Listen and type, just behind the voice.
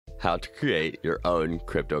How to create your own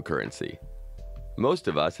cryptocurrency. Most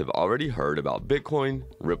of us have already heard about Bitcoin,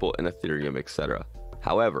 Ripple, and Ethereum, etc.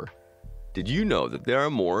 However, did you know that there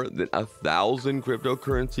are more than 1,000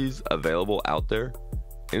 cryptocurrencies available out there?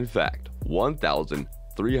 In fact,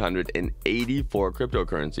 1,384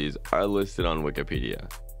 cryptocurrencies are listed on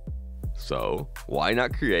Wikipedia. So, why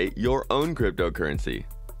not create your own cryptocurrency?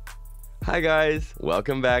 Hi guys,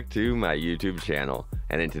 welcome back to my YouTube channel,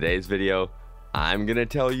 and in today's video, I'm gonna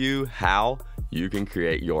tell you how you can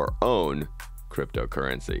create your own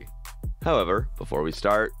cryptocurrency. However, before we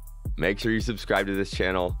start, make sure you subscribe to this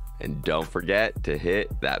channel and don't forget to hit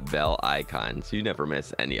that bell icon so you never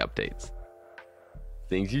miss any updates.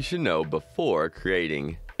 Things you should know before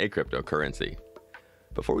creating a cryptocurrency.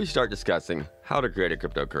 Before we start discussing how to create a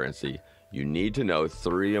cryptocurrency, you need to know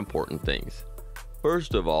 3 important things.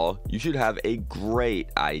 First of all, you should have a great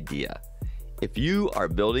idea. If you are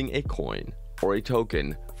building a coin or a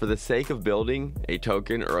token for the sake of building a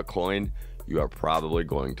token or a coin, you are probably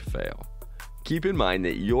going to fail. Keep in mind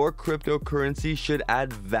that your cryptocurrency should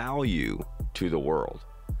add value to the world.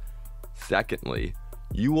 Secondly,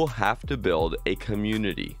 you will have to build a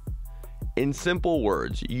community. In simple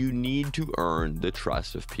words, you need to earn the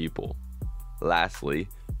trust of people. Lastly,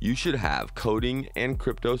 you should have coding and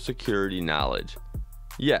crypto security knowledge.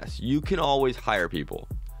 Yes, you can always hire people,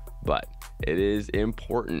 but it is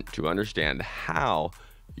important to understand how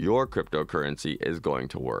your cryptocurrency is going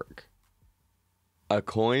to work. A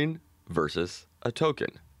coin versus a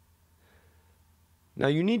token. Now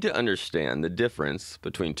you need to understand the difference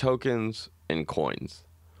between tokens and coins.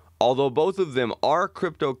 Although both of them are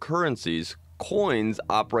cryptocurrencies, coins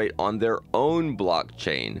operate on their own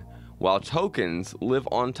blockchain, while tokens live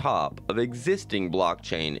on top of existing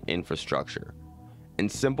blockchain infrastructure. In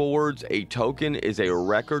simple words, a token is a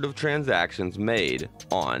record of transactions made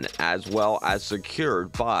on as well as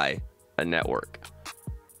secured by a network.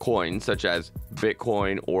 Coins such as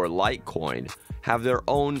Bitcoin or Litecoin have their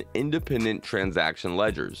own independent transaction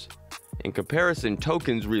ledgers. In comparison,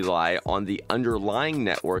 tokens rely on the underlying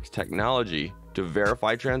network's technology to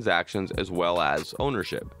verify transactions as well as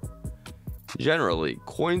ownership. Generally,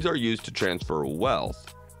 coins are used to transfer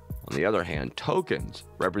wealth. On the other hand, tokens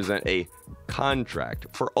represent a contract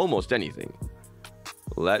for almost anything.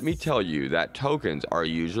 Let me tell you that tokens are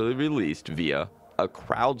usually released via a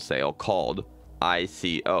crowd sale called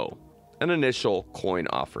ICO, an initial coin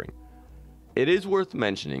offering. It is worth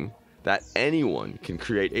mentioning that anyone can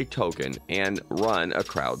create a token and run a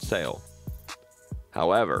crowd sale.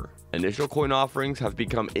 However, initial coin offerings have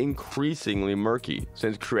become increasingly murky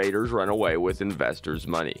since creators run away with investors'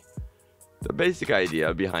 money. The basic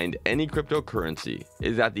idea behind any cryptocurrency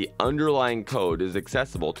is that the underlying code is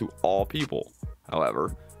accessible to all people.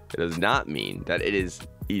 However, it does not mean that it is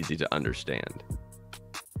easy to understand.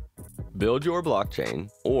 Build your blockchain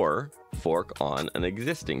or fork on an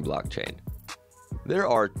existing blockchain. There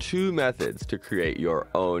are 2 methods to create your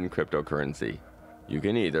own cryptocurrency. You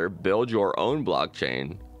can either build your own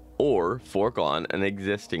blockchain or fork on an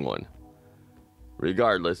existing one.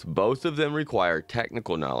 Regardless, both of them require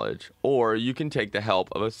technical knowledge, or you can take the help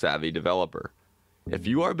of a savvy developer. If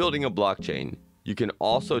you are building a blockchain, you can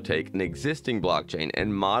also take an existing blockchain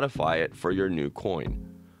and modify it for your new coin.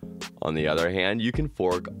 On the other hand, you can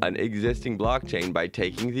fork an existing blockchain by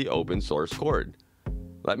taking the open source code.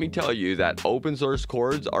 Let me tell you that open source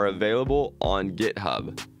codes are available on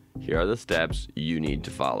GitHub. Here are the steps you need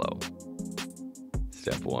to follow.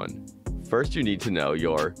 Step 1. First, you need to know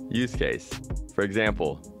your use case. For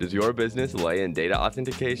example, does your business lay in data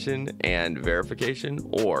authentication and verification,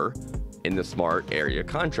 or in the smart area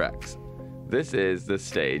contracts? This is the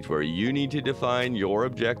stage where you need to define your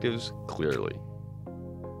objectives clearly.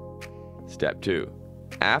 Step 2.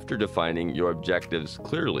 After defining your objectives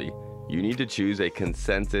clearly, you need to choose a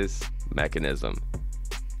consensus mechanism.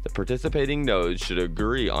 The participating nodes should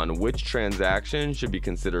agree on which transaction should be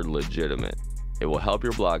considered legitimate. It will help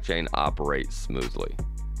your blockchain operate smoothly.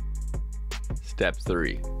 Step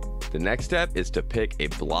 3. The next step is to pick a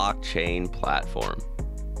blockchain platform.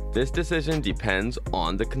 This decision depends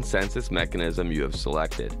on the consensus mechanism you have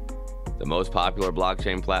selected. The most popular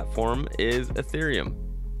blockchain platform is Ethereum.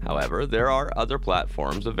 However, there are other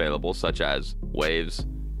platforms available such as Waves,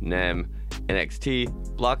 NEM, NXT,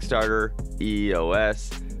 Blockstarter, EOS,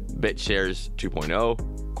 BitShares 2.0,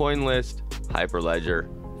 CoinList, Hyperledger,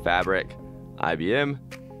 Fabric, IBM,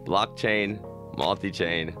 Blockchain,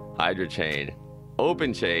 Multichain, HydroChain,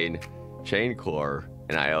 OpenChain, ChainCore,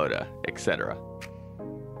 and IOTA, etc.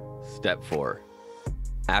 Step 4.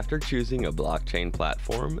 After choosing a blockchain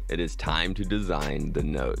platform, it is time to design the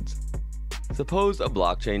nodes. Suppose a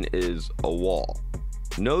blockchain is a wall.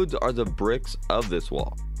 Nodes are the bricks of this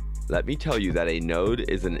wall. Let me tell you that a node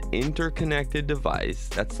is an interconnected device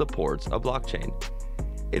that supports a blockchain.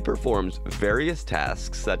 It performs various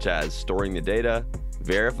tasks such as storing the data,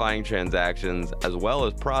 verifying transactions, as well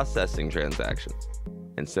as processing transactions.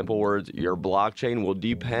 In simple words, your blockchain will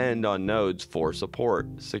depend on nodes for support,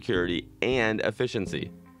 security, and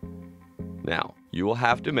efficiency. Now, you will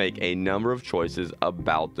have to make a number of choices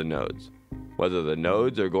about the nodes, whether the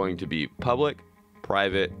nodes are going to be public,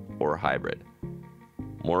 private, or hybrid.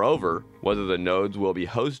 Moreover, whether the nodes will be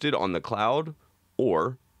hosted on the cloud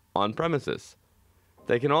or on premises.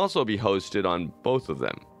 They can also be hosted on both of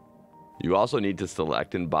them. You also need to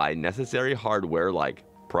select and buy necessary hardware like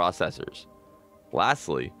processors.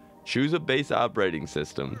 Lastly, choose a base operating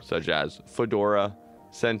system such as Fedora,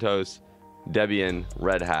 CentOS, Debian,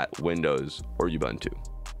 Red Hat, Windows, or Ubuntu.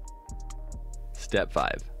 Step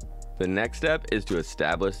 5. The next step is to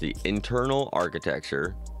establish the internal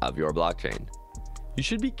architecture of your blockchain. You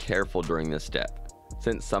should be careful during this step,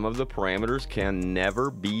 since some of the parameters can never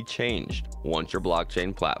be changed once your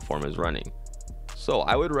blockchain platform is running. So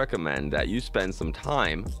I would recommend that you spend some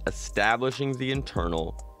time establishing the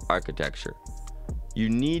internal architecture. You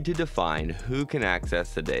need to define who can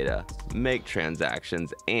access the data, make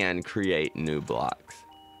transactions, and create new blocks.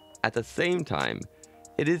 At the same time,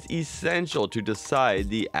 it is essential to decide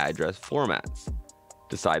the address formats.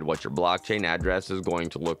 Decide what your blockchain address is going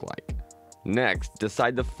to look like. Next,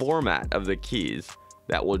 decide the format of the keys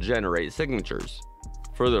that will generate signatures.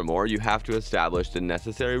 Furthermore, you have to establish the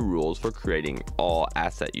necessary rules for creating all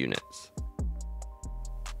asset units.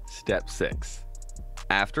 Step 6.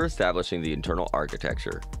 After establishing the internal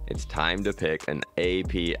architecture, it's time to pick an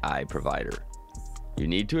API provider. You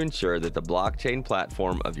need to ensure that the blockchain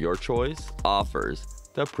platform of your choice offers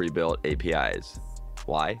the pre-built APIs.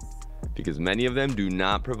 Why? Because many of them do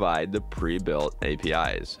not provide the pre-built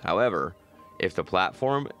APIs. However, if the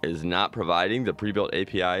platform is not providing the pre-built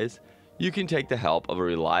APIs, you can take the help of a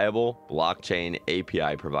reliable blockchain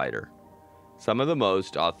API provider. Some of the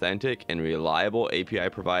most authentic and reliable API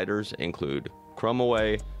providers include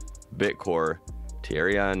ChromeAway, Bitcore,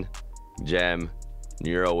 Ethereum, Gem,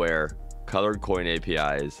 Neuroware, Colored Coin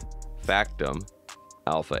APIs, Factom,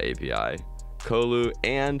 Alpha API, Sholud,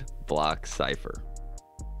 and BlockCypher.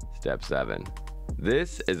 Step 7.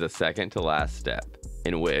 This is the second to last step,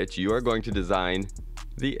 in which you are going to design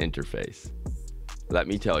the interface. Let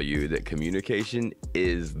me tell you that communication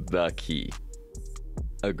is the key.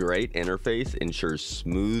 A great interface ensures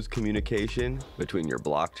smooth communication between your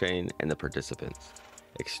blockchain and the participants.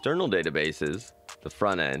 External databases, the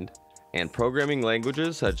front end, and programming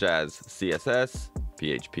languages such as CSS,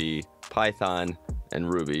 PHP, Python,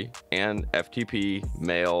 and Ruby, and FTP,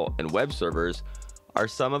 mail, and web servers are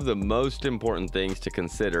some of the most important things to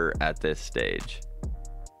consider at this stage.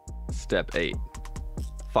 Step 8.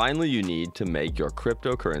 Finally, you need to make your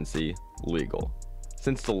cryptocurrency legal.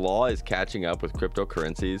 Since the law is catching up with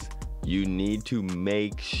cryptocurrencies, you need to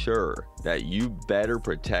make sure that you better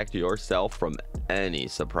protect yourself from any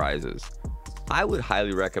surprises. I would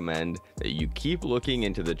highly recommend that you keep looking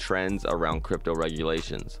into the trends around crypto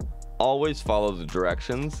regulations. Always follow the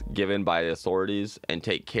directions given by the authorities and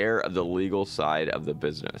take care of the legal side of the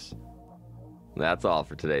business. That's all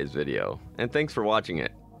for today's video, and thanks for watching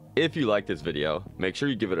it. If you like this video, make sure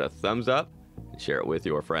you give it a thumbs up and share it with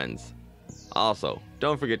your friends. Also,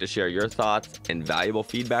 don't forget to share your thoughts and valuable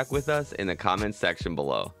feedback with us in the comments section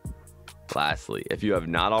below. Lastly, if you have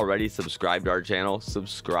not already subscribed to our channel,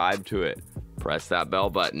 subscribe to it. Press that bell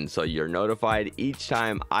button so you're notified each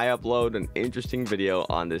time I upload an interesting video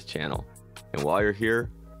on this channel. And while you're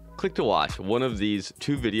here, click to watch one of these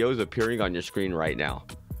 2 videos appearing on your screen right now.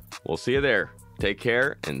 We'll see you there. Take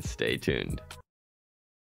care and stay tuned.